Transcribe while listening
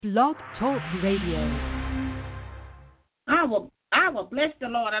Blog Talk Radio. I will bless the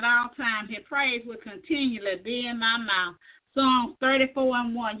Lord at all times. His praise will continually be in my mouth. Psalms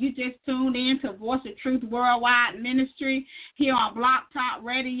 34:1. You just tuned in to Voice of Truth Worldwide Ministry here on Blog Talk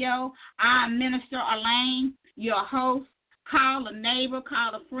Radio. I'm Minister Elaine, your host. Call a neighbor,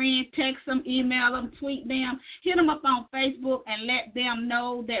 call a friend, text them, email them, tweet them, hit them up on Facebook, and let them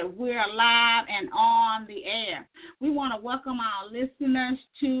know that we're live and on the air. We want to welcome our listeners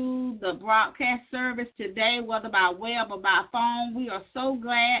to the broadcast service today, whether by web or by phone. We are so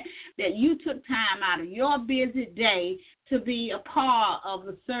glad that you took time out of your busy day to be a part of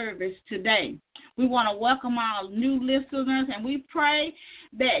the service today. We want to welcome our new listeners, and we pray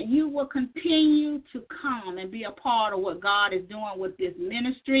that you will continue to come and be a part of what God is doing with this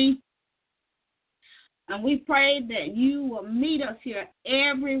ministry. And we pray that you will meet us here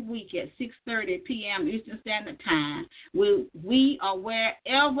every week at 6:30 p.m. Eastern Standard Time. We are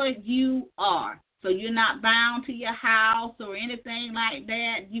wherever you are. So you're not bound to your house or anything like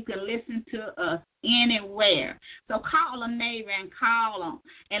that. You can listen to us anywhere. So call a neighbor and call them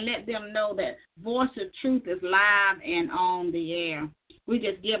and let them know that Voice of Truth is live and on the air. We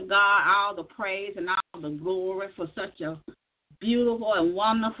just give God all the praise and all the glory for such a beautiful and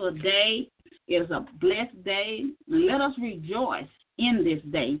wonderful day. It is a blessed day. And let us rejoice in this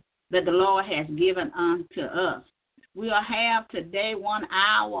day that the Lord has given unto us. We'll have today 1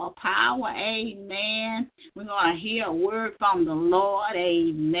 hour of power. Amen. We're going to hear a word from the Lord.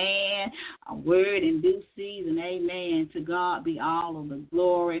 Amen. A word in due season. Amen. To God be all of the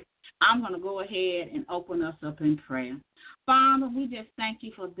glory. I'm going to go ahead and open us up in prayer. Father, we just thank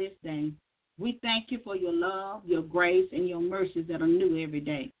you for this day. We thank you for your love, your grace, and your mercies that are new every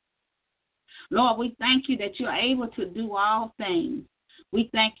day. Lord, we thank you that you're able to do all things. We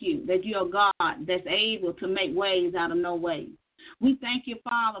thank you that you're a God that's able to make ways out of no way. We thank you,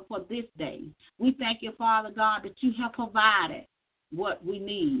 Father, for this day. We thank you, Father God, that you have provided what we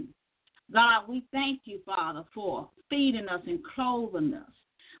need. God, we thank you, Father, for feeding us and clothing us.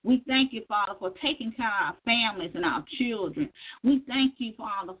 We thank you, Father, for taking care of our families and our children. We thank you,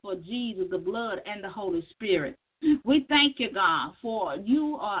 Father, for Jesus, the blood, and the Holy Spirit. We thank you, God, for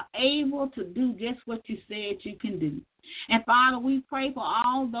you are able to do just what you said you can do. And, Father, we pray for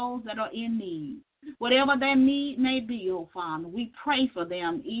all those that are in need. Whatever their need may be, oh, Father, we pray for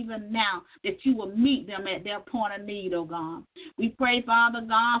them even now that you will meet them at their point of need, oh, God. We pray, Father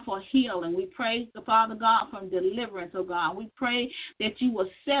God, for healing. We pray, Father God, from deliverance, oh, God. We pray that you will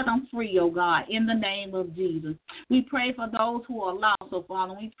set them free, oh, God, in the name of Jesus. We pray for those who are lost, oh,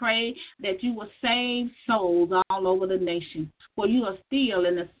 Father. We pray that you will save souls all over the nation, for you are still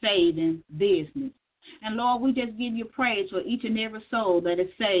in the saving business. And, Lord, we just give you praise for each and every soul that is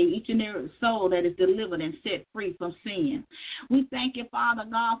saved, each and every soul that is delivered and set free from sin. We thank you, Father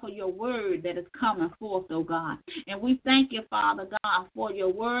God, for your word that is coming forth, oh God. And we thank you, Father God, for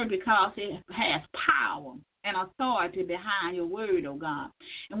your word because it has power and authority behind your word, oh God.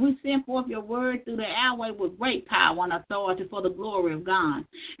 And we send forth your word through the airway with great power and authority for the glory of God.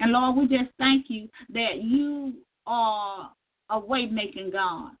 And, Lord, we just thank you that you are a way-making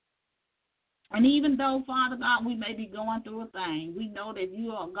God. And even though, Father God, we may be going through a thing, we know that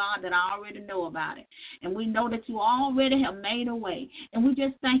you are a God that already know about it. And we know that you already have made a way. And we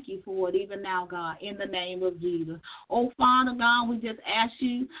just thank you for it even now, God, in the name of Jesus. Oh, Father God, we just ask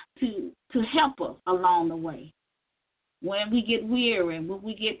you to help us along the way. When we get weary, when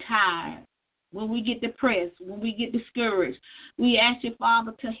we get tired, when we get depressed, when we get discouraged, we ask you,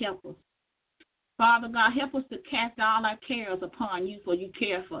 Father, to help us. Father God, help us to cast all our cares upon you, for you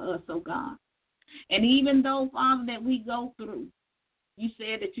care for us, oh God. And even though, Father, that we go through, you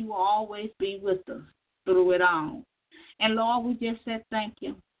said that you will always be with us through it all. And, Lord, we just said thank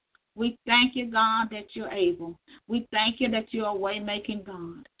you. We thank you, God, that you're able. We thank you that you're a way-making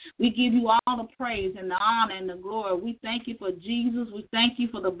God. We give you all the praise and the honor and the glory. We thank you for Jesus. We thank you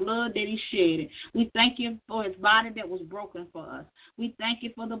for the blood that he shed. We thank you for his body that was broken for us. We thank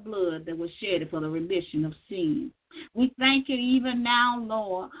you for the blood that was shed for the remission of sin. We thank you even now,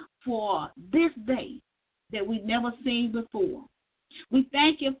 Lord, for this day that we've never seen before. We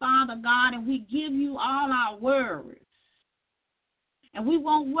thank you, Father God, and we give you all our worries. And we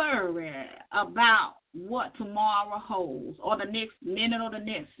won't worry about what tomorrow holds or the next minute or the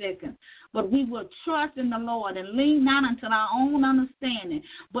next second. But we will trust in the Lord and lean not unto our own understanding,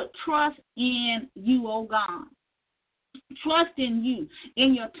 but trust in you, oh God. Trust in you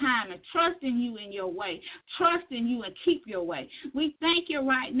in your time and trust in you in your way. Trust in you and keep your way. We thank you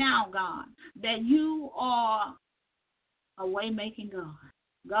right now, God, that you are a way-making God.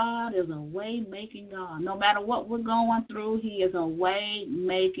 God is a way-making God. No matter what we're going through, he is a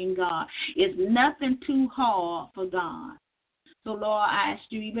way-making God. It's nothing too hard for God. So, Lord, I ask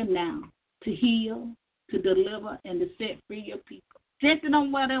you even now to heal, to deliver, and to set free your people. Strengthen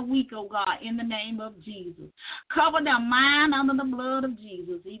them where they're weak, oh God, in the name of Jesus. Cover their mind under the blood of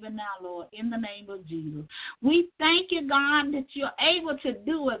Jesus, even now, Lord, in the name of Jesus. We thank you, God, that you're able to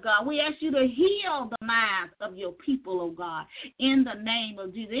do it, God. We ask you to heal the minds of your people, oh God, in the name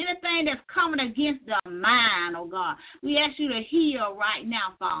of Jesus. Anything that's coming against their mind, oh God, we ask you to heal right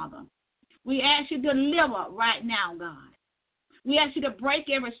now, Father. We ask you to deliver right now, God. We ask you to break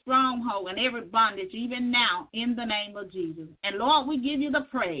every stronghold and every bondage, even now, in the name of Jesus. And, Lord, we give you the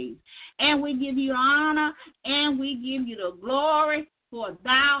praise, and we give you honor, and we give you the glory, for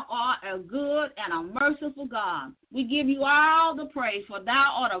thou art a good and a merciful God. We give you all the praise, for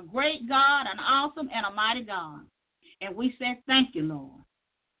thou art a great God, an awesome and a mighty God. And we say thank you, Lord,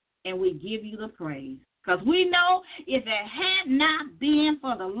 and we give you the praise. Because we know if it had not been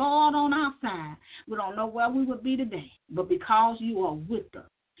for the Lord on our side, we don't know where we would be today. But because you are with us,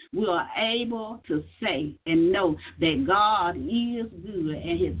 we are able to say and know that God is good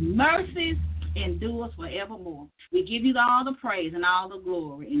and his mercies endure forevermore. We give you all the praise and all the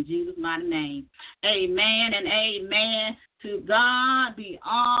glory in Jesus' mighty name. Amen and amen. To God be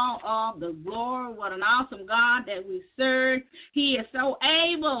all of the glory. What an awesome God that we serve. He is so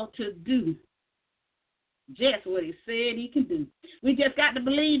able to do just what he said he can do. We just got to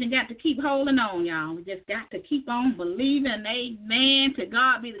believe and got to keep holding on, y'all. We just got to keep on believing. Amen. To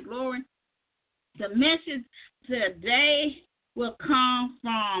God be the glory. The message today will come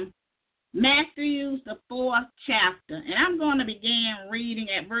from Matthew, the 4th chapter. And I'm going to begin reading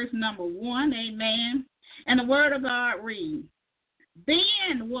at verse number 1. Amen. And the word of God reads,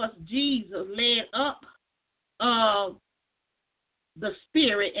 Then was Jesus led up of the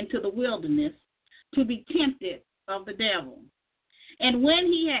Spirit into the wilderness to be tempted of the devil. And when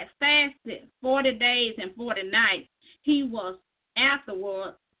he had fasted 40 days and 40 nights, he was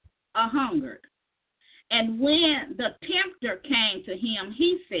afterward hungered. And when the tempter came to him,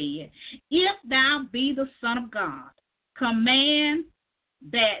 he said, If thou be the Son of God, command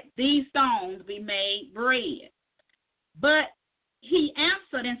that these stones be made bread. But he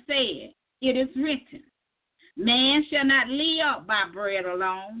answered and said, It is written, Man shall not live by bread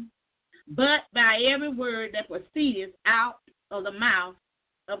alone, but by every word that proceedeth out of the mouth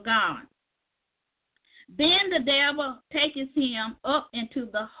of God. Then the devil taketh him up into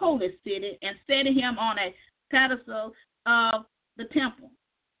the holy city and set him on a pedestal of the temple,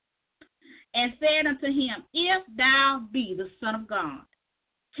 and said unto him, If thou be the Son of God,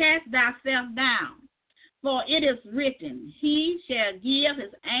 cast thyself down, for it is written, He shall give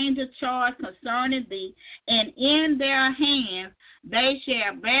his angels charge concerning thee, and in their hands they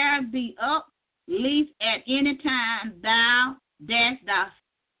shall bear thee up, lest at any time thou dash thy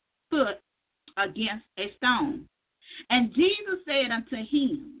foot against a stone. And Jesus said unto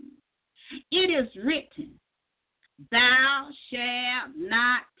him, It is written, Thou shalt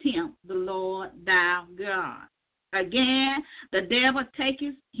not tempt the Lord thy God. Again, the devil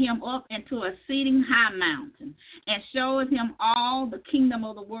taketh him up into a exceeding high mountain, and showeth him all the kingdom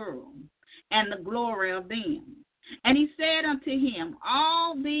of the world, and the glory of them. And he said unto him,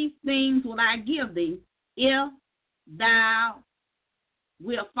 All these things will I give thee, if thou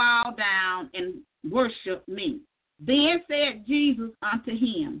wilt fall down and worship me. Then said Jesus unto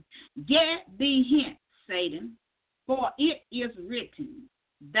him, Get thee hence, Satan, for it is written,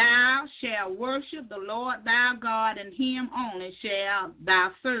 Thou shalt worship the Lord thy God, and him only shalt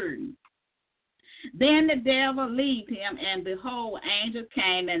thou serve. Then the devil left him, and behold, angels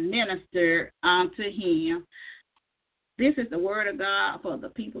came and ministered unto him. This is the word of God for the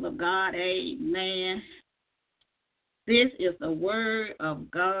people of God. Amen. This is the word of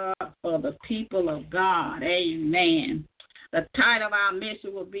God for the people of God. Amen. The title of our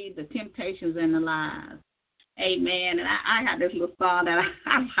mission will be The Temptations and the Lies. Amen. And I have this little song that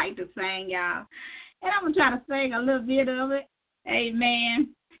I like to sing, y'all. And I'm going to try to sing a little bit of it.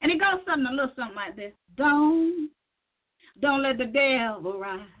 Amen. And it goes a little something like this. Don't let the devil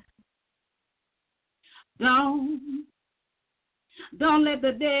rise. Don't let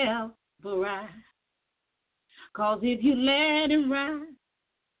the devil rise. 'Cause if you let him rise,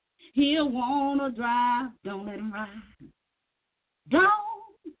 he'll want to drive. Don't let him rise. Don't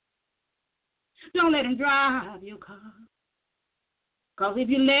let him drive your car. 'Cause if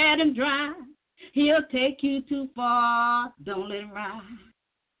you let him drive, he'll take you too far. Don't let him ride.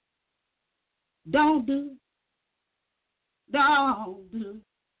 Don't do it.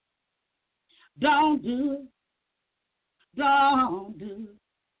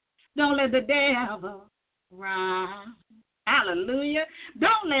 Don't let the devil rise. Hallelujah.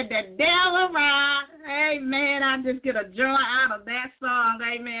 Don't let the devil rise. Amen. I just get a joy out of that song.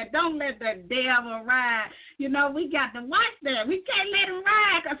 Amen. Don't let the devil ride. You know, we got to watch that. We can't let him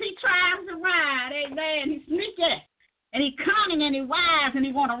ride because he tries to ride. Amen. He's sneaky. And he cunning and he wise and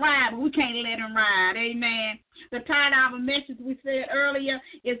he want to ride, but we can't let him ride. Amen. The title of our message we said earlier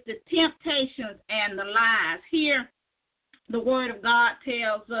is the temptations and the lies. Here, the word of God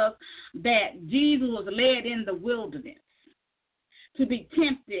tells us that Jesus was led in the wilderness to be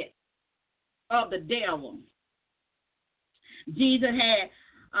tempted of the devil. Jesus had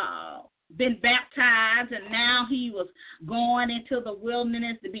been baptized, and now he was going into the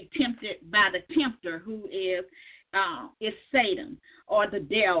wilderness to be tempted by the tempter, who is Satan or the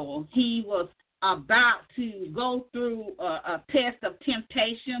devil. He was about to go through a test of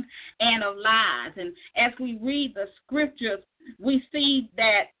temptation and of lies. And as we read the scriptures, we see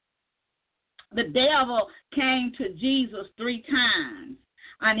that the devil came to Jesus 3 times.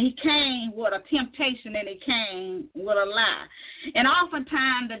 And he came with a temptation and he came with a lie. And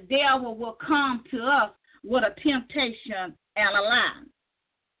oftentimes the devil will come to us with a temptation and a lie.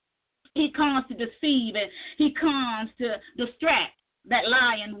 He comes to deceive and he comes to distract that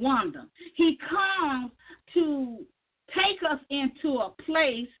lie and wonder. He comes to take us into a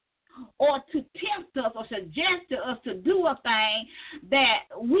place or to tempt us or suggest to us to do a thing that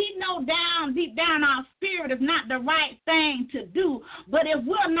we know deep down our spirit is not the right thing to do. But if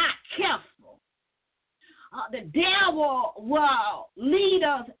we're not careful, the devil will lead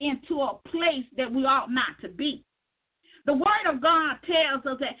us into a place that we ought not to be. The word of God tells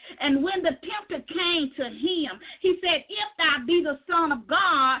us that, and when the tempter came to him, he said, if thou be the Son of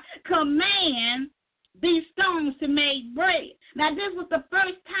God, command these stones to make bread. Now, this was the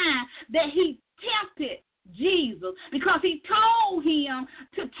first time that he tempted Jesus, because he told him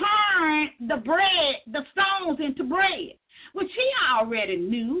to turn the stones into bread, which he already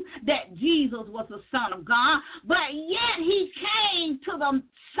knew that Jesus was the Son of God, but yet he came to the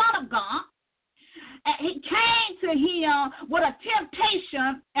Son of God. And he came to him with a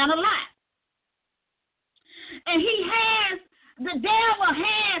temptation and a lie. And the devil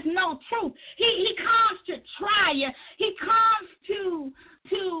has no truth. He comes to try you. He comes to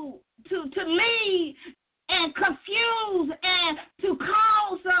lead and confuse and to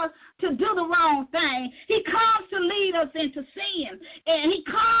cause us to do the wrong thing. He comes to lead us into sin. And he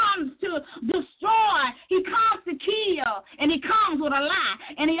comes to destroy. He comes to kill. And he comes with a lie.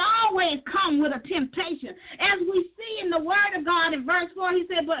 And he always comes with a temptation. As we see in the word of God in verse 4, he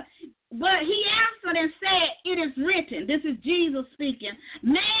said, But he answered and said, it is written, this is Jesus speaking,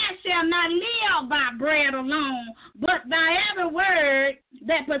 man shall not live by bread alone, but by every word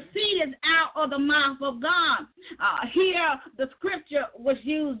that proceedeth out of the mouth of God. Here, the scripture was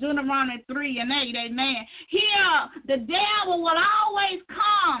used, Deuteronomy 3 and 8, amen. Here, the devil will always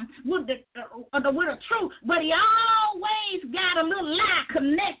come with the truth, but he always got a little lie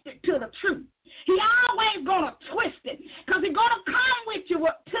connected to the truth. He always going to twist it, because he's going to come with you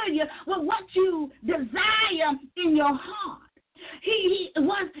with what you desire in your heart. He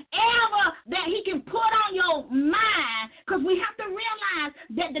whatever that he can put on your mind, because we have to realize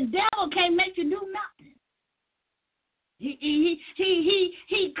that the devil can't make you do nothing. He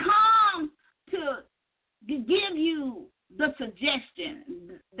comes to give you the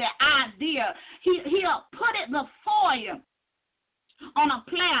suggestion, the idea. He'll put it before you on a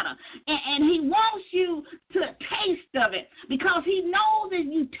platter, and he wants you to taste of it, because he knows if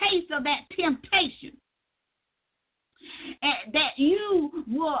you taste of that temptation, and that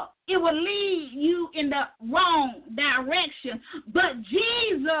it will lead you in the wrong direction. But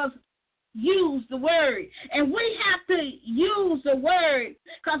Jesus used the word, and we have to use the word,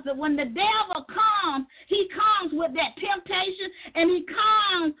 because when the devil comes, he comes with that temptation, and he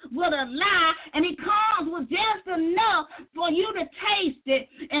comes with a lie, and he comes with just enough for you to taste it,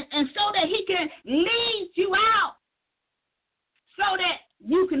 and so that he can lead you out so that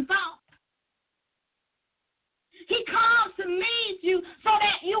you can fall. He comes to lead you so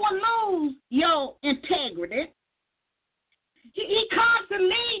that you will lose your integrity. He comes to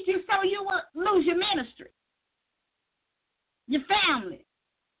lead you so you will lose your ministry, your family,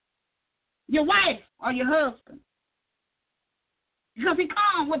 your wife, or your husband. Because he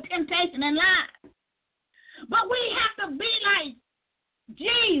comes with temptation and lies. But we have to be like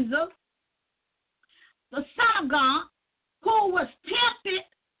Jesus, the Son of God, who was tempted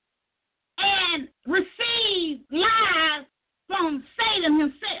and received lies from Satan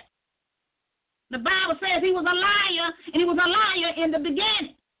himself. The Bible says he was a liar, and he was a liar in the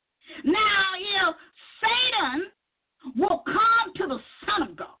beginning. Now, if Satan will come to the Son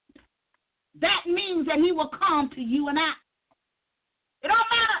of God, that means that he will come to you and I. It don't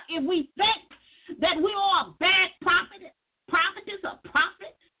matter if we think that we are a bad prophetess, or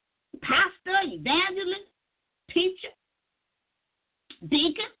prophet, pastor, evangelist, teacher,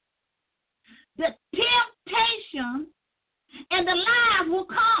 deacon. The temptation and the lies will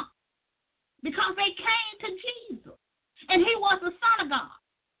come because they came to Jesus. And he was the Son of God.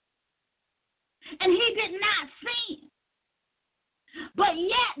 And he did not sin. But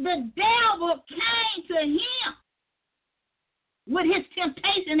yet the devil came to him with his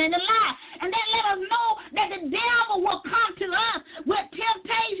temptation and the lie. And that let us know that the devil will come to us with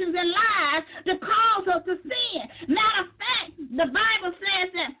temptations and lies to cause us to sin. Matter of fact, the Bible says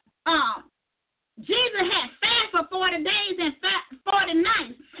that Jesus had fasted for 40 days and 40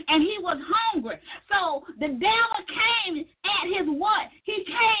 nights, and he was hungry. So the devil came at his what? He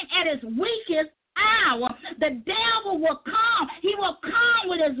came at his weakest hour. The devil will come. He will come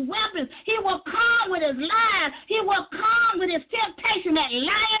with his weapons. He will come with his lies. He will come with his temptation, that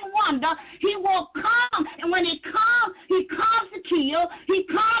lying wonder. He will come, and when he comes to kill. He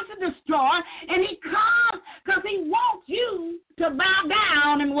comes to destroy, and he comes because he wants you to bow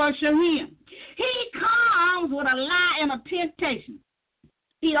down and worship him. He comes with a lie and a temptation.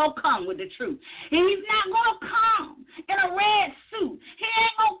 He don't come with the truth. And he's not going to come in a red suit. He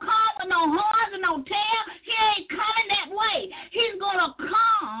ain't going to come with no horns and no tail. He ain't coming that way. He's going to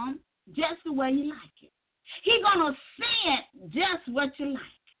come just the way you like it. He's going to send just what you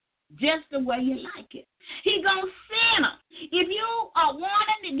like, just the way you like it. He's going to send her. If you are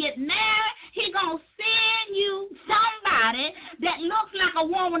wanting to get married, he's going to send you somebody that looks like a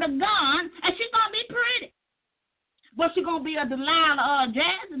woman with a gun, and she's going to be pretty. But she's going to be a Delilah or a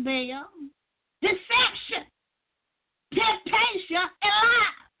Jezebel. Deception, temptation, and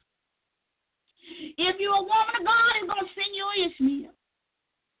lies. If you're a woman of God, he's going to send you Ishmael.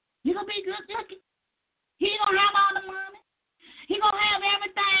 You're going to be good looking. He's going to have all the money. He's going to have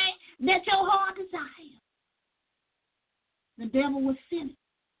everything that your heart desires. The devil will send it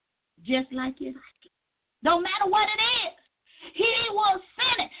just like you like it. No matter what it is. He will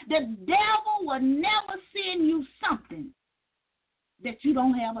send it. The devil will never send you something that you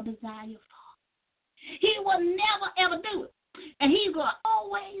don't have a desire for. He will never, ever do it. And he's going to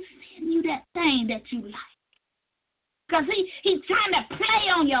always send you that thing that you like. Because he's trying to play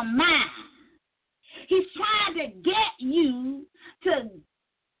on your mind. He's trying to get you to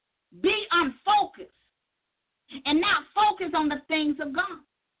be unfocused and not focus on the things of God.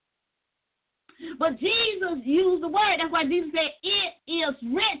 But Jesus used the word. That's why Jesus said, it is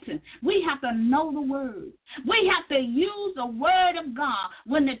written. We have to know the word. We have to use the word of God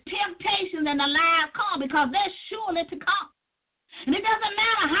when the temptations and the lies come, because they're surely to come. And it doesn't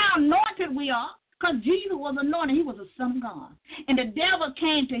matter how anointed we are, because Jesus was anointed. He was the Son of God. And the devil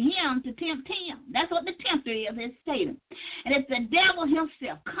came to him to tempt him. That's what the tempter is, it's Satan. And it's the devil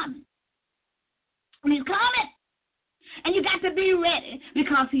himself coming. And he's coming. And you got to be ready,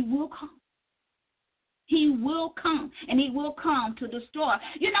 because he will come. He will come, and he will come to destroy.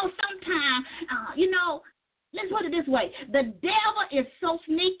 Sometimes, let's put it this way. The devil is so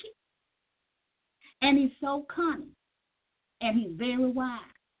sneaky, and he's so cunning, and he's very wise.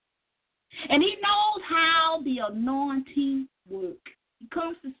 And he knows how the anointing works. He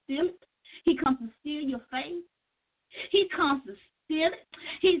comes to steal it. He comes to steal your faith. He comes to steal it.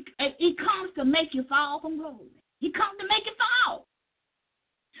 He comes to make you fall from glory. He comes to make you fall.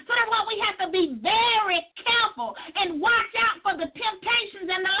 So that's why we have to be very careful and watch out for the temptations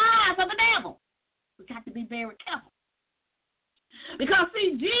and the lies of the devil. We got to be very careful. Because,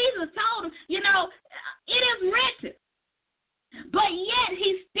 see, Jesus told him, it is written. But yet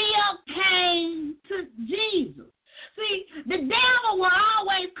he still came to Jesus. See, the devil will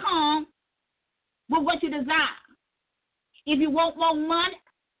always come with what you desire. If you want more money,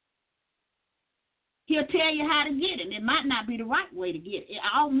 he'll tell you how to get it. It might not be the right way to get it.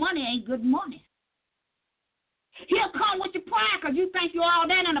 All money ain't good money. He'll come with your pride because you think you're all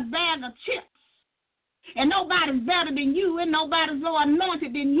that in a bag of chips. And nobody's better than you, and nobody's more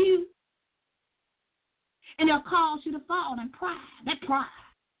anointed than you. And he'll cause you to fall in pride. That pride.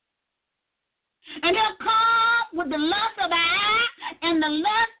 And he'll come with the lust of the eye and the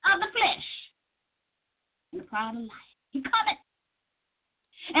lust of the flesh. And the pride of life. He coming.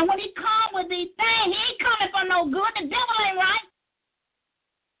 And when he come with these things, he ain't coming for no good. The devil ain't right.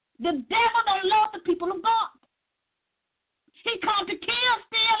 The devil don't love the people of God. He come to kill,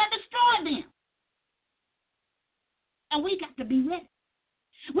 steal, and destroy them. And we got to be ready.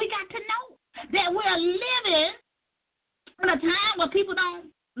 We got to know that we're living in a time where people don't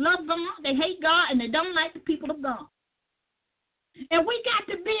love God, they hate God, and they don't like the people of God. And we got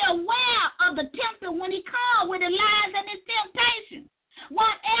to be aware of the tempter when he comes with his lies and his temptation.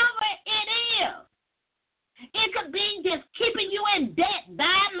 Whatever it is. It could be just keeping you in debt,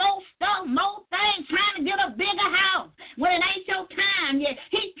 buying more stuff, more things, trying to get a bigger house when it ain't your time yet.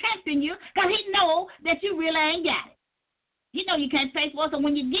 He's tempting you because he knows that you really ain't got it. He know you can't pay for it, so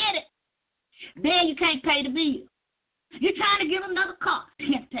when you get it, then you can't pay the bill. You're trying to get another car,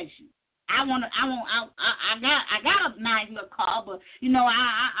 temptation. I got a nice little car, but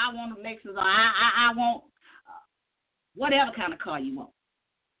I want a Lexus, or I want whatever kind of car you want.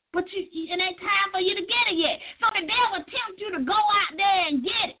 But it ain't time for you to get it yet. So the devil tempts you to go out there and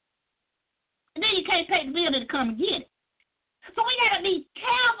get it. And then you can't pay the bill to come and get it. So we got to be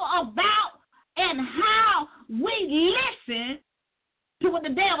careful about and how we listen to what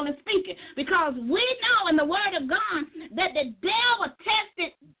the devil is speaking. Because we know in the Word of God that the devil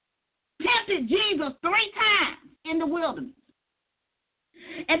tempted Jesus 3 times in the wilderness.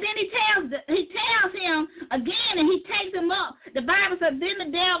 And then he tells him again, and he takes him up. The Bible says, then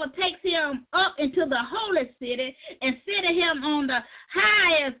the devil takes him up into the holy city and seated him on the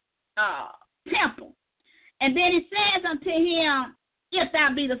highest temple. And then he says unto him, if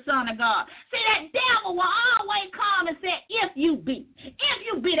thou be the Son of God. See, that devil will always come and say, if you be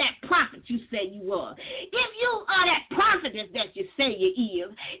that prophet you say you are, if you are that prophetess that you say you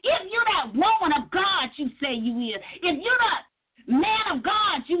is, if you that woman of God you say you is, if you that man of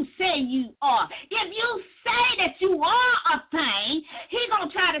God you say you are, if you say that you are a thing, he's going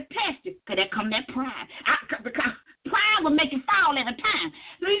to try to test you. Because there come that pride. Because pride will make you fall every time.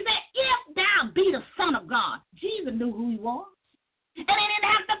 So he said, if thou be the Son of God. Jesus knew who he was. And he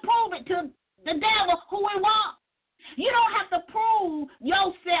didn't have to prove it to the devil who he was. You don't have to prove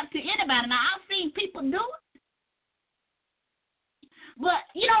yourself to anybody. Now, I've seen people do it. But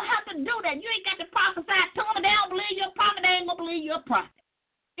you don't have to do that. You ain't got to prophesy to them. They don't believe you're a prophet. They ain't going to believe you're a prophet.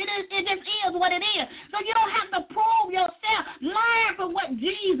 It just is what it is. So you don't have to prove yourself. Learn from what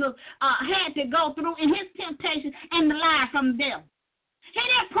Jesus had to go through in his temptation and the lie from the devil. He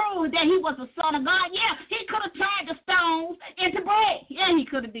didn't prove that he was the Son of God. Yeah, he could have turned the stones into bread. Yeah, he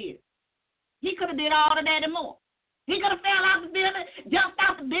could have did. He could have did all of that and more. He could have fell out the building, jumped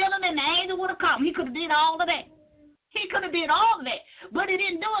out the building, and the angel would have come. He could have did all of that. He could have did all of that, but he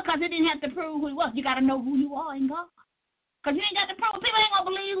didn't do it because he didn't have to prove who he was. You got to know who you are in God. Because you ain't got to prove. People ain't going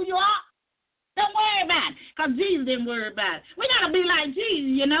to believe who you are. Don't worry about it, because Jesus didn't worry about it. We got to be like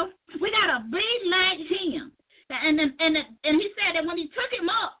Jesus, We got to be like him. And he said that when he took him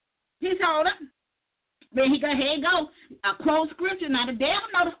up, he told him, then he go, here you go, quote scripture. Now, the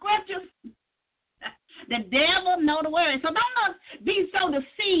devil know the scriptures. The devil know the word. So don't be so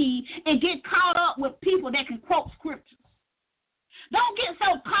deceived and get caught up with people that can quote scriptures. Don't get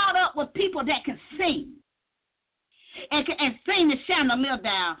so caught up with people that can sing and sing the chandelier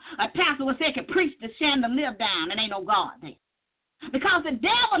down. A pastor would say can preach the chandelier down and ain't no God there. Because the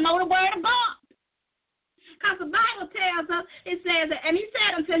devil know the word of God. Because the Bible tells us, it says, and he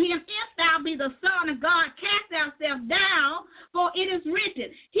said unto him, if thou be the Son of God, cast thyself down, for it is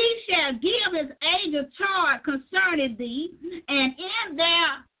written, he shall give his angel charge concerning thee, and in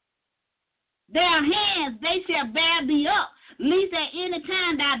their hands they shall bear thee up, lest at any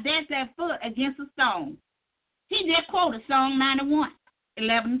time thou dash thy foot against a stone. He just quoted Psalm 91,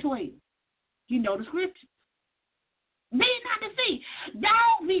 11 and 12. You know the scripture. Be not deceived.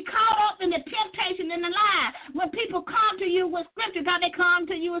 Don't be caught up in the temptation and the lie. When people come to you with scripture, God, they come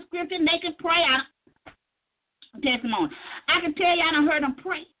to you with scripture and they can pray out. Testimony. I can tell you I done heard them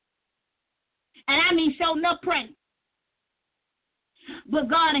pray. And I mean show enough pray. But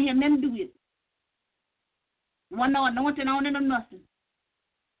God ain't have nothing to do with it. One no anointing on it or nothing.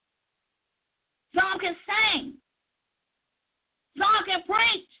 Some can sing. Some can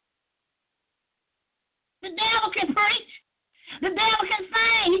preach. The devil can preach. The devil can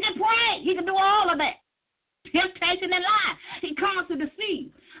sing. He can pray. He can do all of that. Temptation and lie. He comes to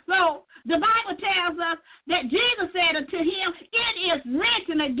deceive. So the Bible tells us that Jesus said unto him, it is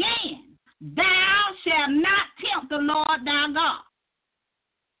written again, thou shalt not tempt the Lord thy God.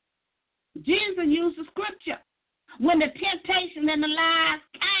 Jesus used the scripture when the temptation and the lies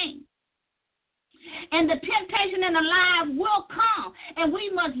came. And the temptation and the lies will come, and we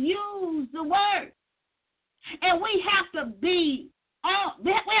must use the word. And we have to be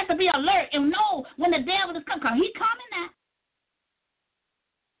alert and know when the devil is coming. Because he's coming now.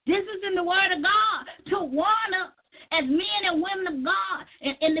 This is in the word of God to warn us as men and women of God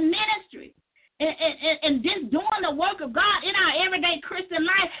in the ministry and just doing the work of God in our everyday Christian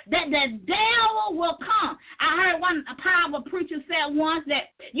life, that the devil will come. I heard a powerful preacher say once that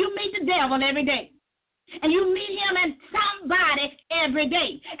you meet the devil every day. And you meet him and somebody every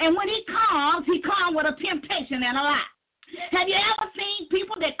day. And when he comes with a temptation and a lie. Have you ever seen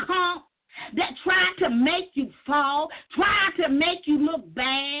people that come that try to make you fall, try to make you look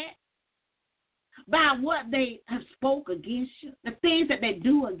bad by what they have spoke against you, the things that they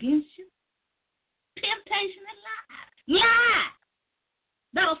do against you? Temptation and lie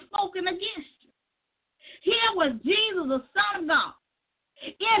that are spoken against you. Here was Jesus, the Son of God.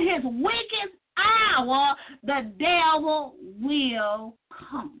 In his weakest hour, the devil will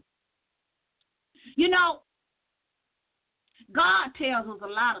come. You know, God tells us a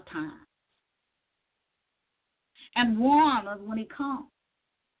lot of times and warns us when he comes.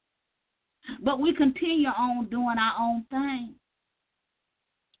 But we continue on doing our own thing.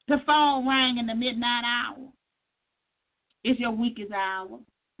 The phone rang in the midnight hour. It's your weakest hour.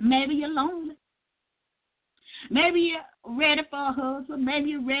 Maybe you're lonely. Maybe you're ready for a husband.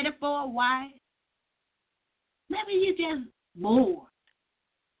 Maybe you're ready for a wife. Maybe you're just bored.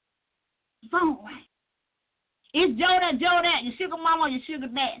 Phone rang. It's Joe that, your sugar mama or your sugar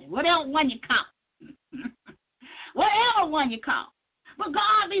daddy. Whatever one you call. Whatever one you call. But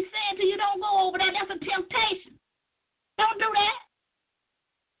God be saying to you, don't go over there. That's a temptation. Don't do that.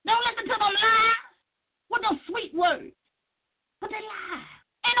 Don't listen to them lies with them sweet words. But they lie.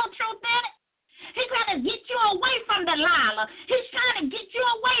 Ain't no truth in it. He's trying to get you away from Delilah. He's trying to get you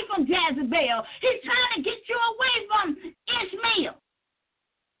away from Jezebel. He's trying to get you away from Ishmael.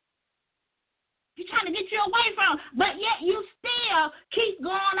 He's trying to get you away from, but yet you still keep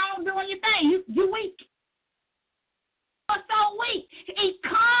going on doing your thing. You're weak. You're so weak. He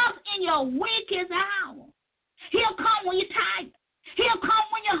comes in your weakest hour. He'll come when you're tired. He'll come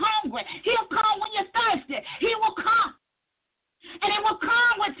when you're hungry. He'll come when you're thirsty. He will come. And it will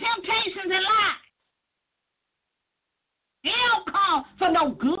come with temptations and lies. He don't come for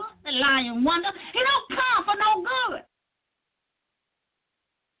no good, the lying wonder. He don't come for no good.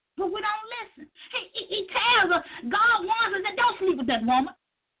 But we don't listen. He tells us, God warns us that don't sleep with that woman.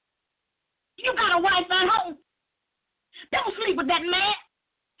 You got a wife at home. Don't sleep with that man.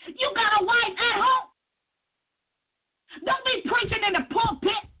 You got a wife at home. Don't be preaching in the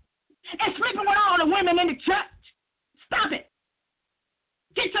pulpit and sleeping with all the women in the church. Stop it.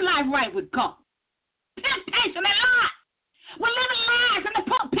 Get your life right with God. Temptation and lies. We're living lies in the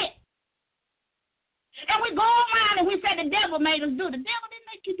pulpit. And we go around and we say the devil made us do it. The devil didn't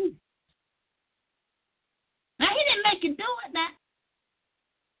make you do it. Now, he didn't make you do it now.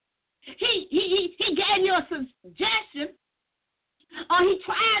 He gave you a suggestion, or he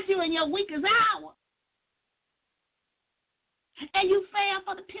tried you in your weakest hour. And you fell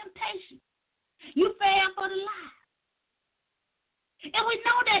for the temptation. You fell for the lie. And we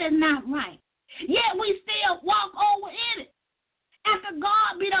know that is not right. Yet we still walk over in it. After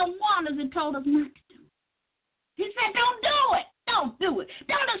God be done warned us and told us not to do it. He said, don't do it. Don't do it.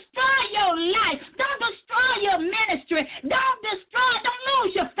 Don't destroy your life. Don't destroy your ministry. Don't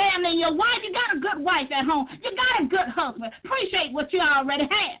lose your family and your wife. You got a good wife at home. You got a good husband. Appreciate what you already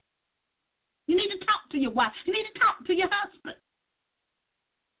have. You need to talk to your wife. You need to talk to your husband.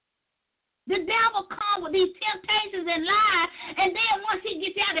 The devil comes with these temptations and lies, and then once he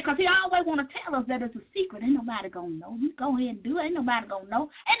gets out there, because he always want to tell us that it's a secret, ain't nobody going to know. You go ahead and do it. Ain't nobody going to know.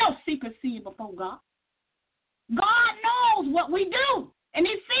 Ain't no secret sin before God. God knows what we do, and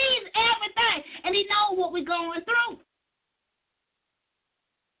he sees everything, and he knows what we're going through.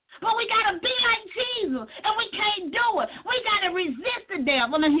 But we got to be like Jesus, and we can't do it. We got to resist the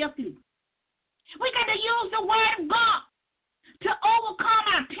devil and he'll flee. We got to use the word of God to overcome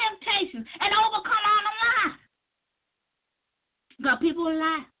our temptations and overcome all the lies. Because people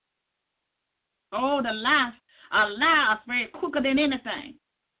lie. Oh, the lies. A lie spread quicker than anything.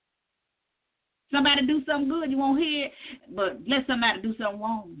 Somebody do something good, you won't hear it, but let somebody do something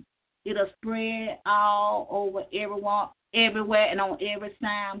wrong. It'll spread all over everyone, everywhere, and on every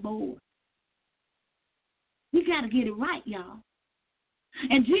signboard. We got to get it right, y'all.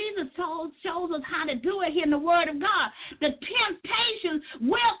 And Jesus shows us how to do it here in the Word of God. The temptations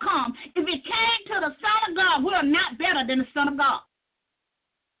will come. If it came to the Son of God, we're not better than the Son of God.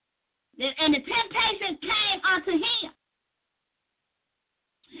 And the temptation came unto him.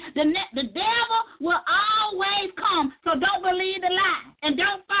 The devil will always come, so don't believe the lie and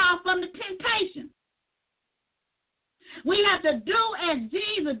don't fall from the temptation. We have to do as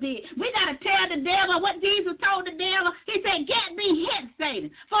Jesus did. We got to tell the devil what Jesus told the devil. He said, get thee hence,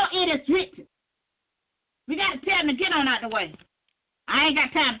 Satan, for it is written. We got to tell him to get on out the way. I ain't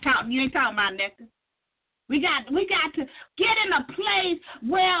got time to talk. You ain't talking about nothing. We got to get in a place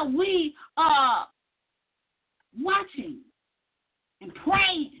where we are watching and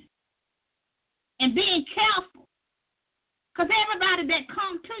praying and being careful. Because everybody that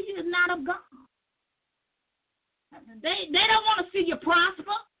comes to you is not of God. They don't want to see you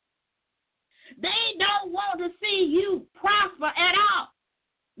prosper. They don't want to see you prosper at all.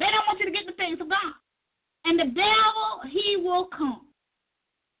 They don't want you to get the things of God. And the devil, he will come.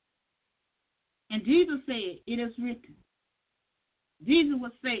 And Jesus said, it is written. Jesus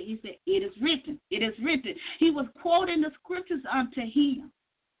would say, he said, it is written. It is written. He was quoting the scriptures unto him.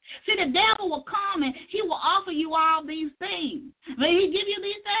 See, the devil will come and he will offer you all these things. But he give you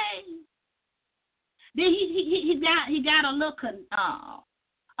these things. Then he got a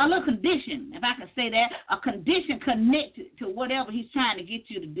little condition, if I can say that, a condition connected to whatever he's trying to get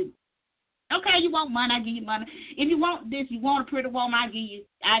you to do. Okay, you want money, I give you money. If you want this, you want a pretty woman, I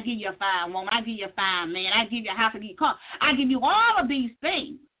give you a fine woman, I give you a fine man, I give you a house, I give you a car. I give you all of these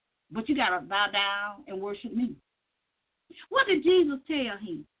things, but you got to bow down and worship me. What did Jesus tell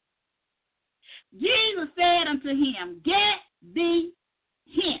him? Jesus said unto him, get thee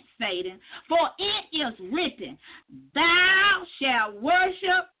hence, Satan, for it is written, thou shalt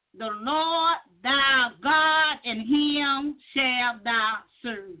worship the Lord thy God, and him shalt thou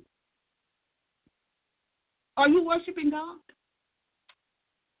serve. Are you worshiping God?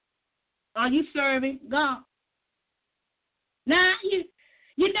 Are you serving God? Now, you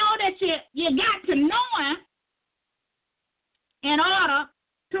know that you got to know him in order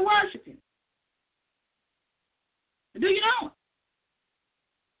to worship him. Do you know him?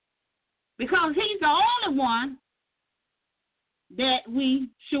 Because he's the only one that we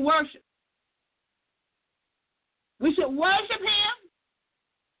should worship. We should worship him.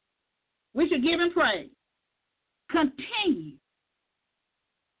 We should give him praise. Continue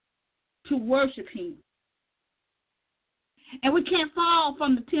to worship him. And we can't fall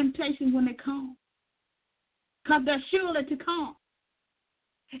from the temptations when they come, because they're surely to come.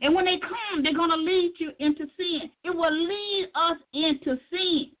 And when they come, they're going to lead you into sin. It will lead us into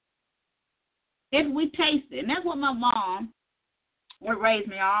sin if we taste it. And that's what my mom would raise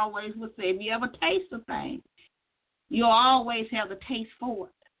me, always would say, if you ever taste a thing, you'll always have the taste for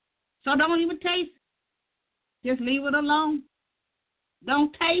it. So don't even taste it. Just leave it alone.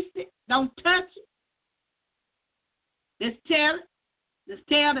 Don't taste it. Don't touch it. Just tell it. Just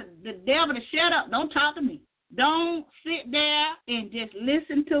tell the devil to shut up. Don't talk to me. Don't sit there and just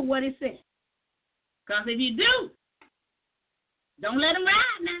listen to what he says. Because if you do, don't let him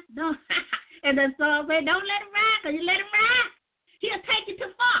ride now. Don't. And the song said, don't let him ride, because you let him ride, he'll take you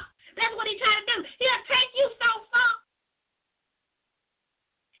too far. That's what he's trying to do. He'll take you so far.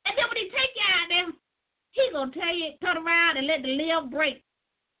 And then when he take you out there, he's going to tell you, turn around and let the lid break.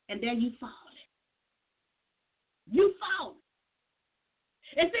 And then you fall. You fall.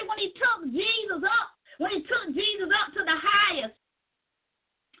 And see, when he took Jesus up to the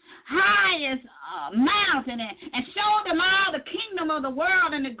highest mountain and showed them all the kingdom of the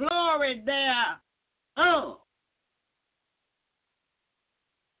world and the glory there. Oh,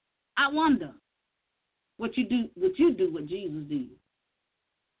 I wonder what you do what Jesus did.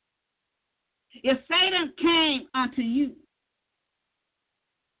 If Satan came unto you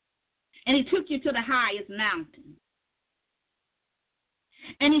and he took you to the highest mountain,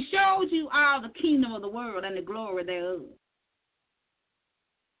 and he showed you all the kingdom of the world and the glory thereof,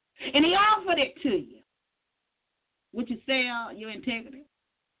 and he offered it to you, would you sell your integrity?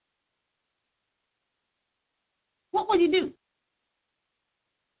 What would you do?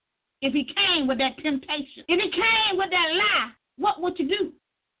 If he came with that temptation, if he came with that lie, what would you do?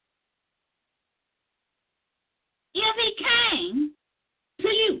 If he came to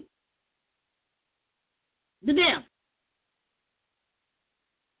you, the devil,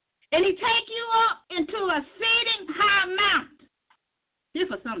 and he take you up into a sitting high mountain, this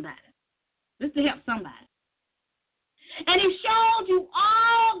for somebody, this to help somebody, and he showed you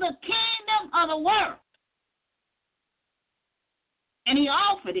all the kingdom of the world, and he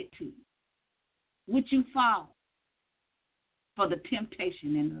offered it to you, would you fall for the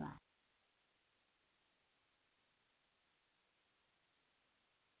temptation in life?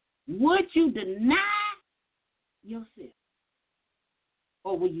 Would you deny yourself,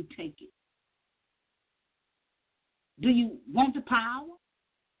 or will you take it? Do you want the power?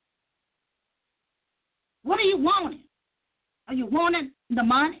 What are you wanting? Are you wanting the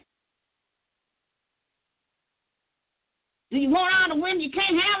money? Do you want all the women? You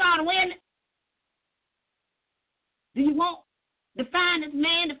can't have all the women. Do you want the finest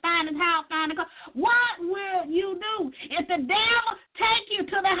man, the finest house, finest car? What will you do if the devil take you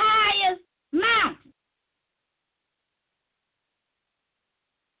to the highest mountain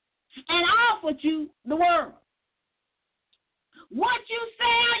and offered you the world? Would you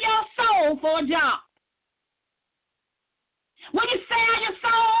sell your soul for a job? Will you sell your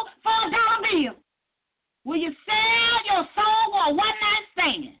soul for a dollar bill? Will you sell your soul for a one-night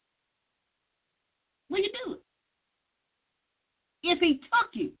stand? Will you do it? If he took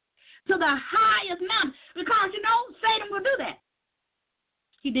you to the highest mountain, because, Satan will do that.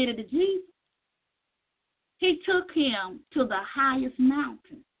 He did it to Jesus. He took him to the highest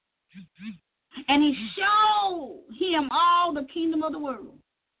mountain. And he showed him all the kingdom of the world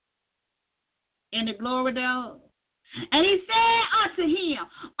and the glory thereof. And he said unto him,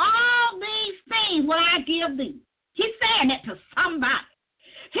 all these things will I give thee. He's saying that to somebody.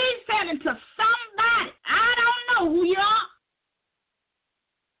 He's saying it to somebody. I don't know who you are,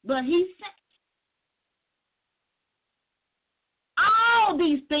 but he said, all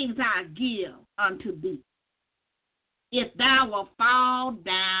these things I give unto thee, if thou wilt fall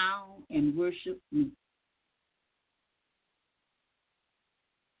down and worship me.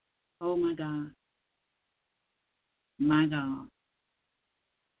 Oh, my God. My God.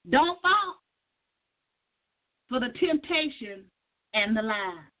 Don't fall for the temptation and the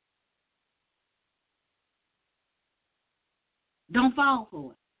lie. Don't fall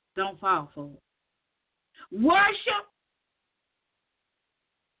for it. Don't fall for it. Worship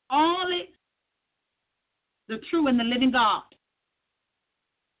only the true and the living God.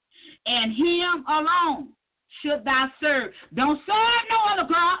 And him alone should thou serve. Don't serve no other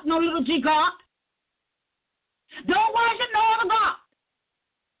God, no little g God. Don't worship no other God.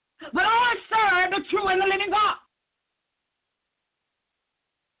 But only serve the true and the living God.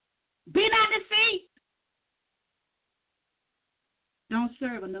 Be not deceived. Don't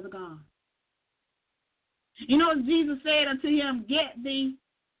serve another God. Jesus said unto him, get thee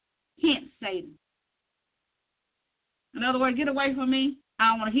hence, Satan. In other words, get away from me. I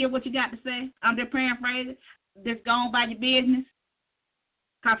don't want to hear what you got to say. I'm just paraphrasing. Just go on by your business.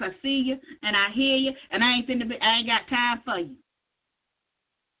 Because I see you and I hear you and I ain't got time for you.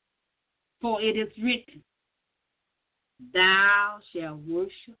 For it is written, thou shalt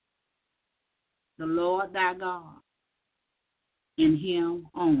worship the Lord thy God, and him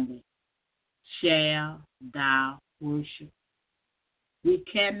only shall thou worship. We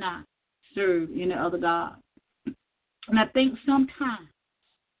cannot serve any other God. And I think sometimes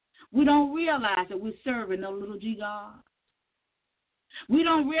we don't realize that we're serving no little g God. We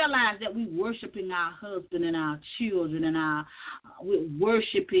don't realize that we're worshiping our husband and our children, and we're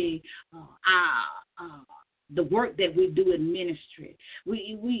worshiping the work that we do in ministry.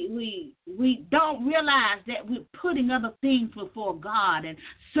 We don't realize that we're putting other things before God and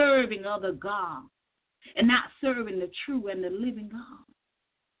serving other gods and not serving the true and the living God.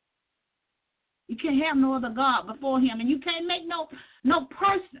 You can't have no other God before him, and you can't make no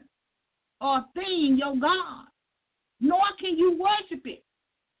person or thing your God, nor can you worship it.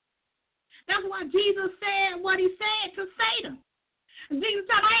 That's why Jesus said what he said to Satan. Jesus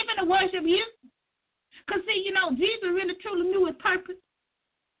said, I ain't going to worship you. Because, see, Jesus really truly knew his purpose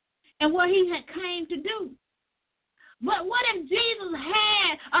and what he had came to do. But what if Jesus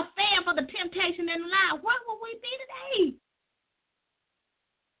had a stand for the temptation and the lie? What would we be today?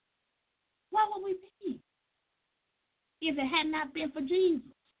 What would we be if it had not been for Jesus?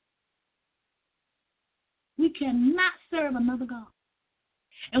 We cannot serve another God.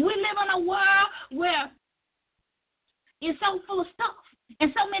 And we live in a world where it's so full of stuff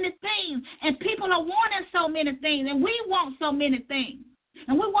and so many things, and people are wanting so many things, and we want so many things.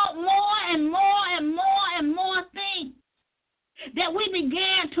 And we want more and more and more and more things, that we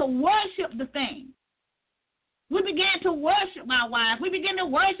began to worship the things. We began to worship our wives. We began to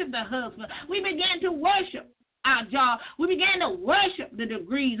worship the husband. We began to worship our job. We began to worship the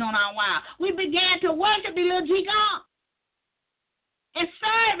degrees on our wives. We began to worship the little G God. And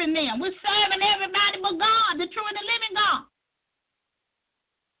serving them. We're serving everybody but God, the true and the living God.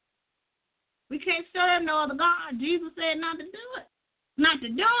 We can't serve no other God. Jesus said not to do it. Not to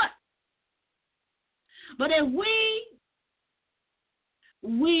do it. But if we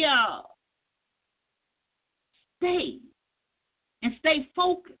stay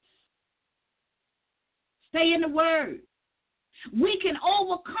focused, stay in the Word, we can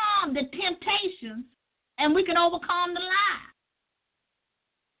overcome the temptations and we can overcome the lie.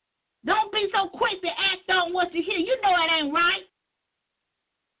 Don't be so quick to act on what you hear. You know it ain't right.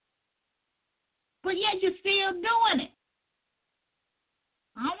 But yet you're still doing it.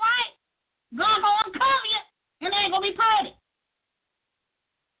 All right? God's going to uncover you, and it ain't going to be pretty.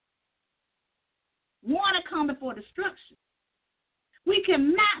 Water come before destruction. We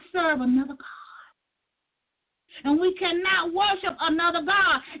cannot serve another God. And we cannot worship another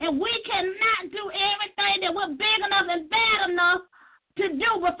God. And we cannot do everything that we're big enough and bad enough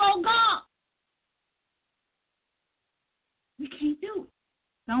before God. We can't do it.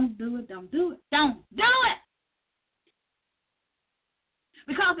 Don't do it. Don't do it. Don't do it.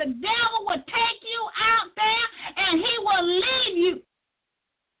 Because the devil will take you out there and he will leave you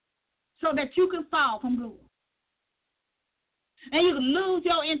so that you can fall from glory. And you can lose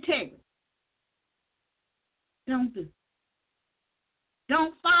your integrity. Don't do it.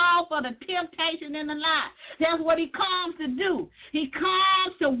 Don't fall for the temptation and the lie. That's what he comes to do. He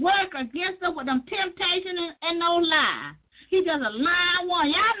comes to work against us with them temptations and those lies. He just a lying one.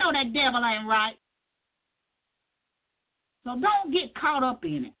 Y'all know that devil ain't right. So don't get caught up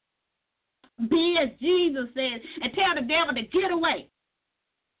in it. Be as Jesus said and tell the devil to get away.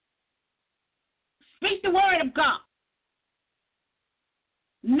 Speak the word of God.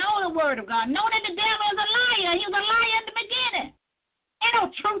 Know the word of God. Know that the devil is a liar. He was a liar in the beginning. Ain't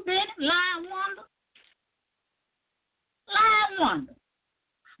no truth in it. Lying wonder. Lying wonder.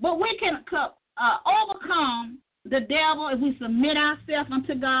 But we can overcome the devil if we submit ourselves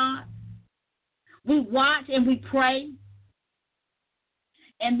unto God. We watch and we pray.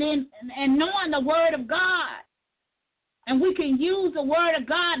 And knowing the word of God. And we can use the word of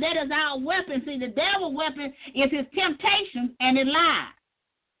God. That is our weapon. See, the devil's weapon is his temptation and his lies.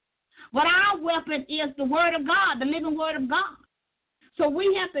 But our weapon is the word of God, the living word of God. So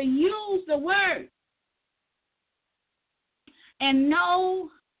we have to use the word and know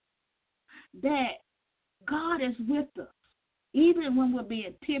that God is with us, even when we're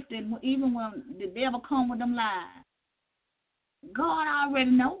being tempted, even when the devil comes with them lies. God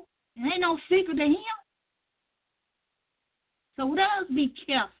already knows. There ain't no secret to him. So let us be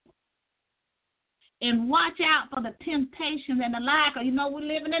careful and watch out for the temptations and the lies. Because, we're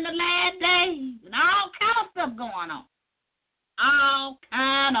living in the last days and all kind of stuff going on. All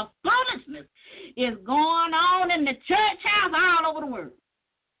kind of foolishness is going on in the church house all over the world.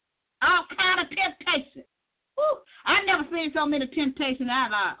 All kind of temptation. Woo, I never seen so many temptations. I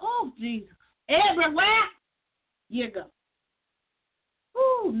like, oh, Jesus. Everywhere you go.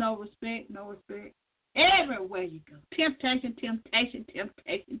 Ooh, no respect, no respect. Everywhere you go. Temptation, temptation,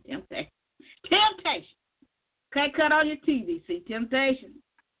 temptation, temptation. Temptation. Can't cut on your TV. See, temptation.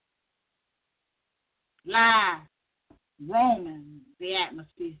 Lies. Roaming the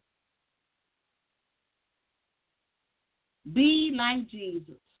atmosphere. Be like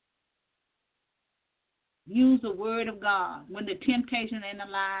Jesus. Use the word of God when the temptation and the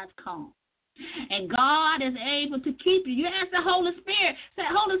lies come. And God is able to keep you. You ask the Holy Spirit. Say,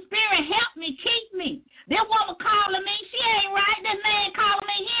 Holy Spirit, help me, keep me. That woman calling me, she ain't right. That man calling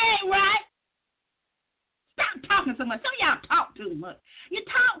me, he ain't right. Stop talking so much. Some of y'all talk too much. You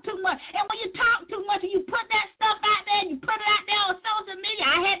talk too much. And when you talk too much and you put that stuff out there and you put it out there on social media,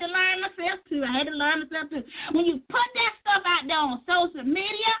 I had to learn myself too. When you put that stuff out there on social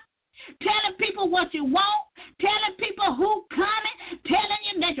media, telling people what you want, telling people who coming, telling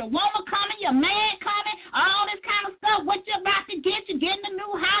you that your woman coming, your man coming, all this kind of stuff, what you're about to get, you're getting a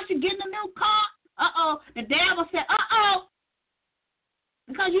new house, you're getting a new car. The devil said,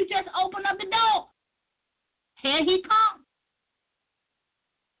 because you just opened up the door. Here he comes.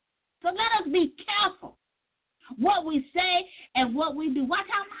 So let us be careful what we say and what we do. Watch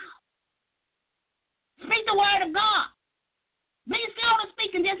our mouth. Speak the word of God. Be slow to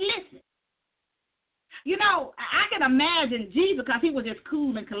speak and just listen. I can imagine Jesus because he was just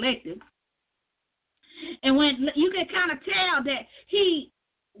cool and collected. And when you can kind of tell that he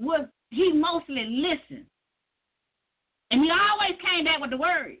mostly listened. And he always came back with the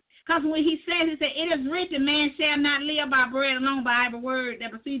word. Because when he said, it is written, man shall not live by bread alone, by every word that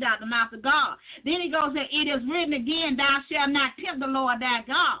proceeds out the mouth of God. Then he goes, it is written again, thou shalt not tempt the Lord thy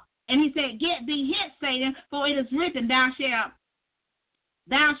God. And he said, get thee hence, Satan, for it is written, thou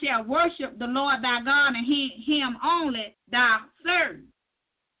shalt worship the Lord thy God, and him only thou serve.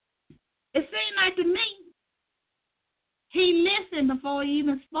 It seemed like to me, he listened before he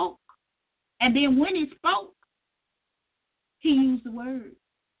even spoke. And then when he spoke, he used the word.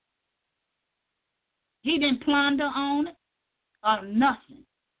 He didn't plunder on it or nothing.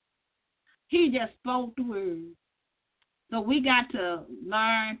 He just spoke the word. So we got to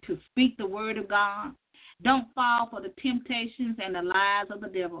learn to speak the word of God. Don't fall for the temptations and the lies of the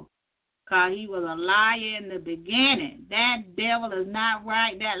devil. Because he was a liar in the beginning. That devil is not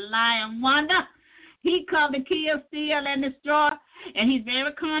right, that lying wonder. He come to kill, steal, and destroy. And he's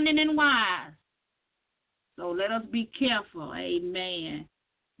very cunning and wise. So let us be careful. Amen.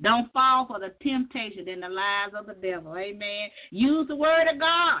 Don't fall for the temptation and the lies of the devil. Amen. Use the word of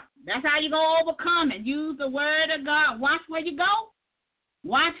God. That's how you're going to overcome it. Use the word of God. Watch where you go.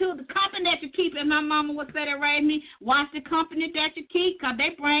 Watch who the company that you keep, and my mama would say that raised me. Watch the company that you keep, because they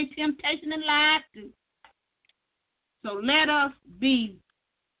bring temptation and lies too. So let us be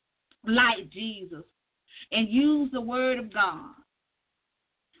like Jesus and use the word of God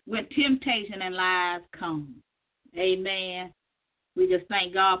when temptation and lies come. Amen. We just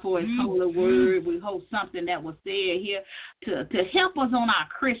thank God for his holy word. We hope something that was said here to help us on our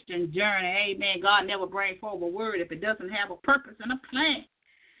Christian journey. Amen. God never brings forward a word if it doesn't have a purpose and a plan.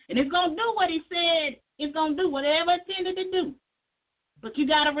 And it's going to do what he said. It's going to do whatever it intended to do. But you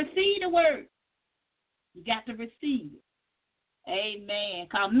got to receive the word. You got to receive it. Amen.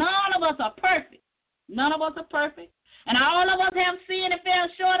 Because none of us are perfect. None of us are perfect. And all of us have sinned and fell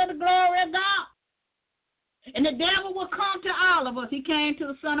short of the glory of God. And the devil will come to all of us. He came to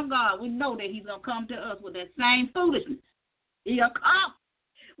the Son of God. We know that he's going to come to us with that same foolishness. He'll come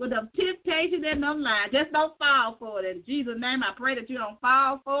with the temptation and them lies. Just don't fall for it. In Jesus' name, I pray that you don't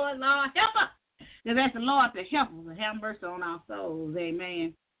fall for it, Lord. Help us. Just ask the Lord to help us and have mercy on our souls.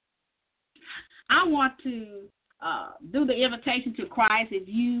 Amen. I want to do the invitation to Christ if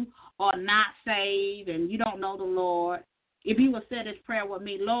you are not saved and you don't know the Lord. If you will say this prayer with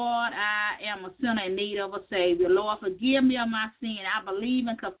me, Lord, I am a sinner in need of a Savior. Lord, forgive me of my sin. I believe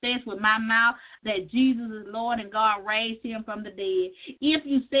and confess with my mouth that Jesus is Lord and God raised him from the dead. If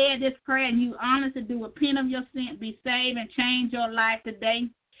you said this prayer and you honestly do repent of your sin, be saved and change your life today.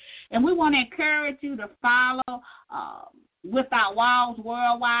 And we want to encourage you to follow Without Walls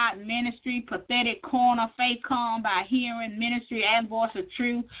Worldwide Ministry, Pathetic Corner, Faith Come by Hearing Ministry, and Voice of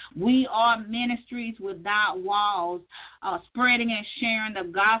Truth. We are ministries without walls, spreading and sharing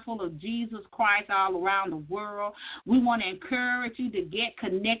the gospel of Jesus Christ all around the world. We want to encourage you to get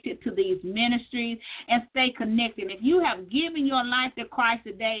connected to these ministries and stay connected. If you have given your life to Christ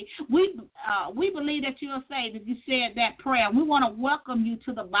today, we believe that you are saved if you said that prayer. We want to welcome you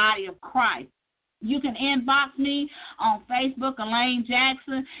to the body of Christ. You can inbox me on Facebook, Elaine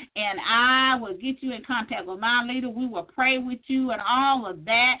Jackson, and I will get you in contact with my leader. We will pray with you and all of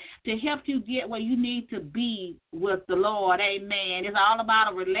that to help you get where you need to be with the Lord. Amen. It's all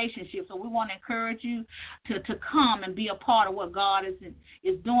about a relationship, so we want to encourage you to come and be a part of what God is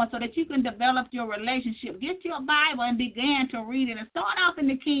doing so that you can develop your relationship. Get your Bible and begin to read it. And start off in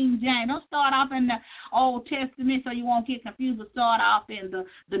the King James. Don't start off in the Old Testament so you won't get confused, but start off in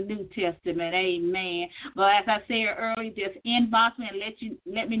the New Testament. Amen. But as I said earlier, just inbox me and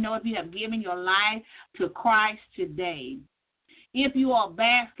let me know if you have given your life to Christ today. If you are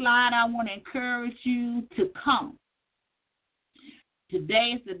backslide, I want to encourage you to come.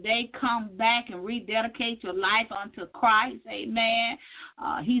 Today is the day. Come back and rededicate your life unto Christ. Amen.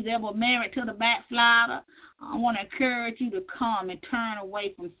 He's ever married to the backslider. I want to encourage you to come and turn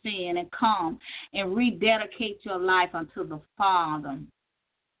away from sin and come and rededicate your life unto the Father.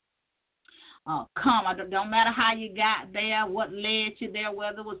 Come. It don't matter how you got there, what led you there,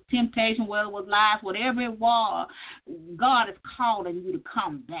 whether it was temptation, whether it was lies, whatever it was, God is calling you to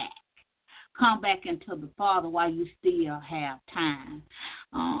come back. Come back into the Father while you still have time.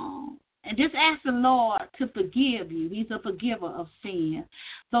 And just ask the Lord to forgive you. He's a forgiver of sin.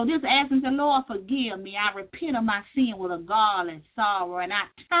 So just ask him, Lord, forgive me. I repent of my sin with a godly sorrow, and I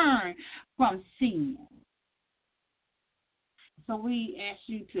turn from sin. So we ask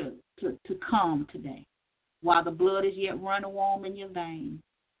you to come today while the blood is yet running warm in your veins.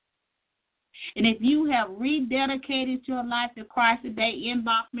 And if you have rededicated your life to Christ today,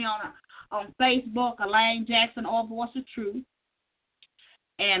 inbox me on Facebook, Elaine Jackson, or Voice of Truth,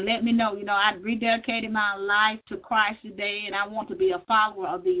 and let me know. I rededicated my life to Christ today, and I want to be a follower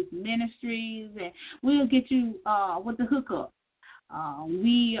of these ministries, and we'll get you with the hookup.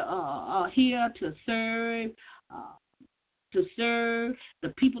 We are here to serve. To serve the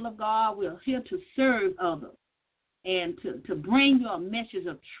people of God. We're here to serve others and to bring you a message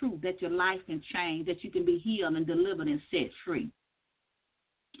of truth that your life can change, that you can be healed and delivered and set free.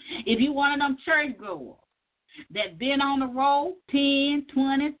 If you're one of them church goers that been on the road 10,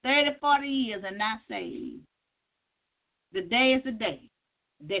 20, 30, 40 years and not saved, the day is the day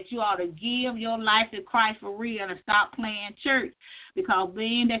that you ought to give your life to Christ for real and stop playing church, because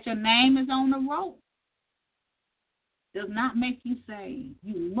being that your name is on the road does not make you saved.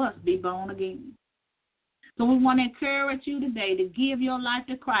 You must be born again. So we want to encourage you today to give your life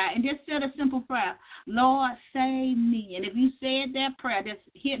to Christ and just say a simple prayer, Lord, save me. And if you said that prayer, just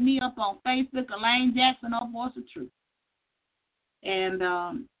hit me up on Facebook, Elaine Jackson, or Voice of Truth.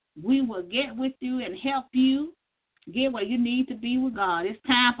 And we will get with you and help you get where you need to be with God. It's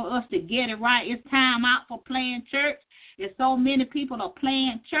time for us to get it right. It's time out for playing church. There's so many people are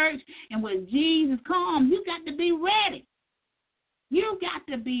playing church, and when Jesus comes, you got to be ready. You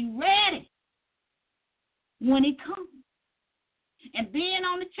got to be ready when he comes. And being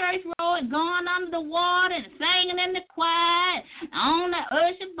on the church road and going under the water and singing in the choir, on the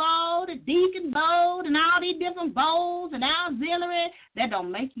usher bowl, the deacon bowl, and all these different bowls and auxiliary, that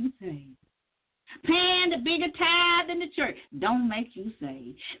don't make you saved. Paying the bigger tithe in the church don't make you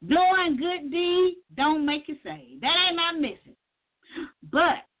saved. Doing good deeds don't make you saved. That ain't my message.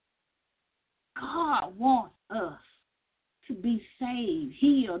 But God wants us to be saved,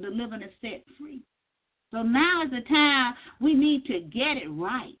 healed, delivered, and set free. So now is the time we need to get it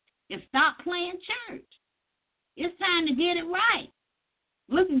right and stop playing church. It's time to get it right.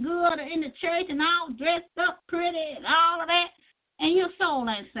 Looking good in the church and all dressed up pretty and all of that, and your soul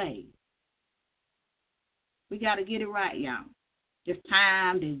ain't saved. We got to get it right, y'all. It's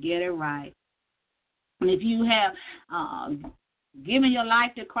time to get it right. And if you have given your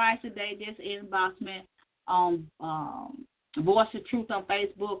life to Christ today, just inbox me on Voice of Truth on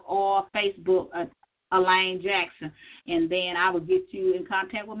Facebook or Facebook, Elaine Jackson, and then I will get you in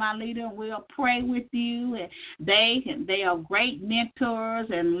contact with my leader, and we'll pray with you. And they are great mentors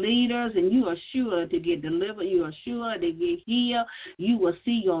and leaders, and you are sure to get delivered. You are sure to get healed. You will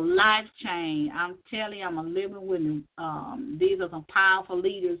see your life change. I'm telling you, I'm a living witness. These are some powerful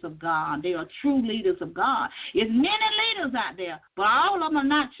leaders of God. They are true leaders of God. There's many leaders out there, but all of them are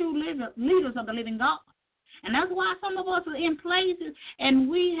not true leaders of the living God. And that's why some of us are in places, and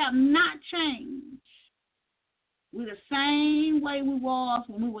we have not changed. We're the same way we was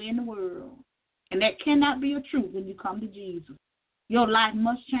when we were in the world. And that cannot be a truth when you come to Jesus. Your life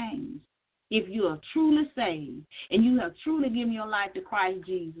must change if you are truly saved and you have truly given your life to Christ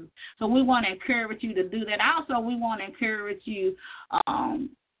Jesus. So we want to encourage you to do that. Also, we want to encourage you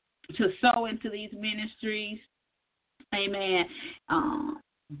to sow into these ministries. Amen.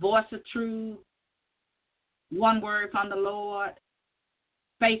 Voice of Truth, One Word from the Lord,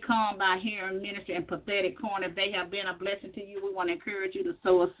 Faith Come by Hearing Ministry, and Pathetic Corner. If they have been a blessing to you, we want to encourage you to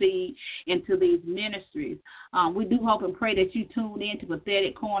sow a seed into these ministries. We do hope and pray that you tune in to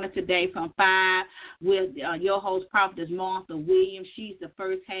Pathetic Corner today from 5 with your host, Prophetess Martha Williams. She's the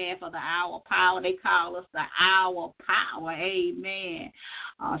first half of the Hour of Power. They call us the Hour of Power. Amen.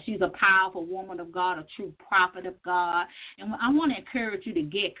 She's a powerful woman of God, a true prophet of God. And I want to encourage you to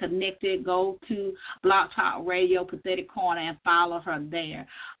get connected. Go to Blog Talk Radio, Pathetic Corner, and follow her there.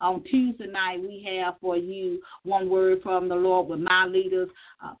 On Tuesday night, we have for you One Word from the Lord with my leaders,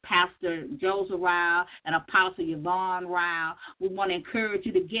 Pastor Joseph Ryle and Apostle Yvonne Ryle. We want to encourage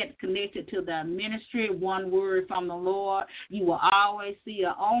you to get connected to the ministry, One Word from the Lord. You will always see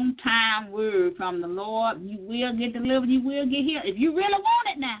an on-time word from the Lord. You will get delivered. You will get healed. If you really want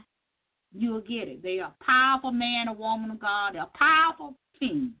it now, you'll get it. They are a powerful man or woman of God. They're a powerful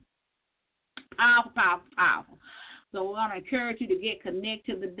team. Powerful, powerful, powerful. So we want to encourage you to get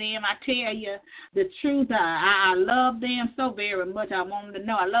connected to them. I tell you the truth, I love them so very much. I want them to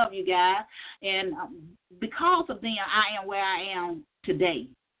know I love you guys. And because of them, I am where I am today,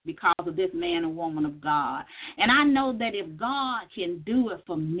 because of this man and woman of God. And I know that if God can do it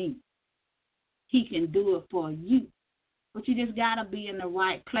for me, he can do it for you. But you just got to be in the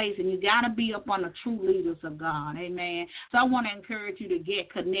right place, and you got to be up on the true leaders of God. Amen. So I want to encourage you to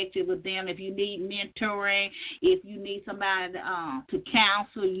get connected with them. If you need mentoring, if you need somebody to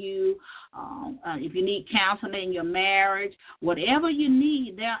counsel you, if you need counseling in your marriage, whatever you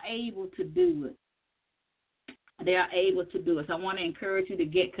need, they're able to do it. They are able to do it. So I want to encourage you to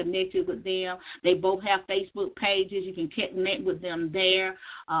get connected with them. They both have Facebook pages. You can connect with them there.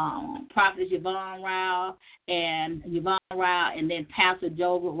 Prophet Yvonne Ryle and then Pastor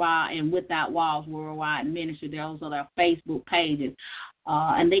Joseph Ryle and Without Walls Worldwide Ministry. Those are their Facebook pages.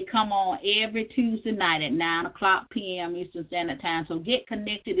 And they come on every Tuesday night at 9 o'clock p.m. Eastern Standard Time. So get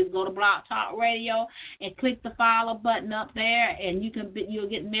connected. Just go to Blog Talk Radio and click the follow button up there, and you'll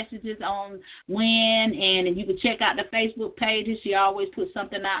get messages on when, and you can check out the Facebook pages. She always puts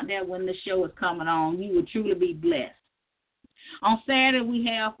something out there when the show is coming on. You will truly be blessed. On Saturday, we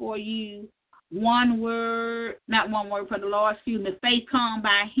have for you One Word for the Lord, Faith Come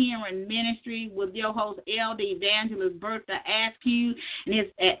by Hearing Ministry with your host, Elder Evangelist Bertha Askew. And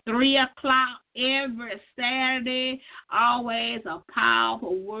it's at 3 o'clock every Saturday. Always a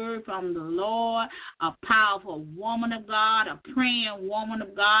powerful word from the Lord, a powerful woman of God, a praying woman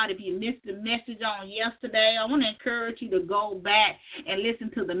of God. If you missed the message on yesterday, I want to encourage you to go back and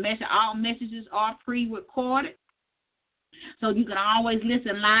listen to the message. All messages are pre-recorded. So you can always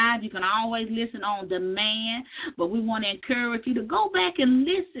listen live. You can always listen on demand. But we want to encourage you to go back and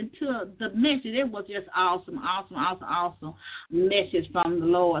listen to the message. It was just awesome message from the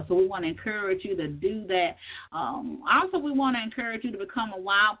Lord. So we want to encourage you to do that. Also, we want to encourage you to become a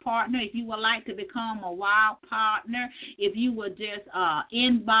WOW partner. If you would like to become a WOW partner, if you would just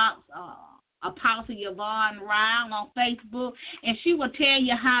inbox Apostle Yvonne Ryle on Facebook, and she will tell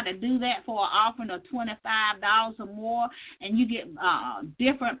you how to do that for an offering of $25 or more, and you get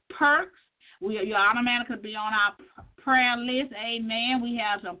different perks. You automatically be on our prayer list. Amen. We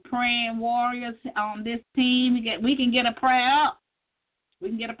have some praying warriors on this team. We can get a prayer up. We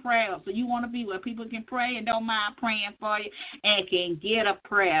can get a prayer up. So you want to be where people can pray and don't mind praying for you and can get a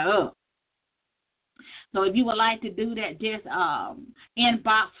prayer up. So if you would like to do that, just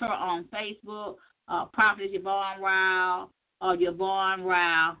inbox her on Facebook, Prophetess Yvonne Ryle or Yvonne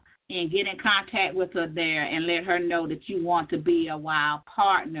Ryle, and get in contact with her there and let her know that you want to be a WOW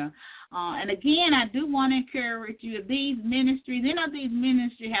partner. And again, I do want to encourage you, if these ministries, these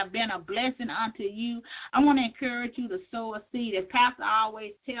ministries have been a blessing unto you, I want to encourage you to sow a seed. As Pastor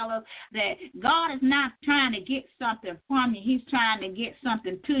always tells us, that God is not trying to get something from you. He's trying to get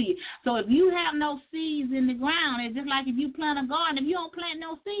something to you. So if you have no seeds in the ground, it's just like if you plant a garden. If you don't plant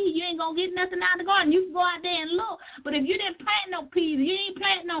no seeds, you ain't going to get nothing out of the garden. You can go out there and look. But if you didn't plant no peas, you ain't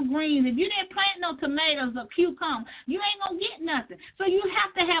plant no greens, if you didn't plant no tomatoes or cucumbers, you ain't going to get nothing. So you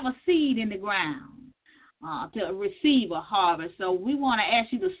have to have a seed in the ground to receive a harvest. So we want to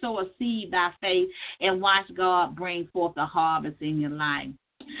ask you to sow a seed by faith and watch God bring forth a harvest in your life.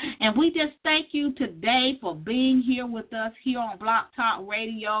 And we just thank you today for being here with us here on Block Talk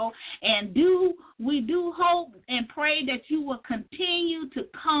Radio. And we do hope and pray that you will continue to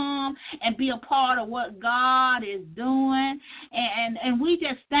come and be a part of what God is doing. And we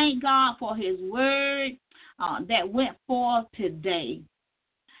just thank God for his word that went forth today.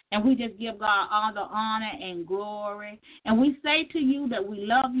 And we just give God all the honor and glory. And we say to you that we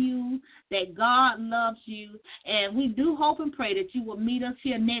love you, that God loves you. And we do hope and pray that you will meet us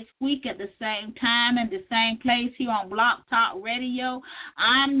here next week at the same time and the same place here on Block Talk Radio.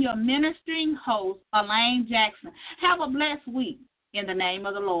 I'm your ministering host, Elaine Jackson. Have a blessed week in the name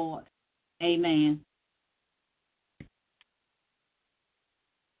of the Lord. Amen.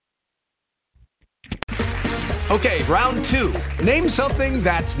 Okay, round two. Name something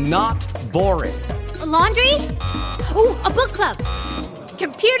that's not boring. A laundry? Ooh, a book club.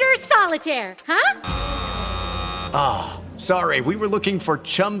 Computer solitaire, huh? Ah, oh, sorry, we were looking for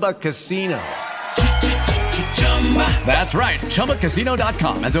Chumba Casino. That's right,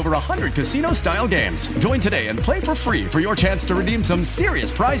 ChumbaCasino.com has over 100 casino-style games. Join today and play for free for your chance to redeem some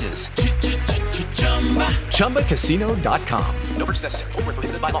serious prizes. ChumbaCasino.com. No purchase necessary. Void where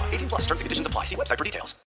prohibited by law. 18+ terms and conditions apply. See website for details.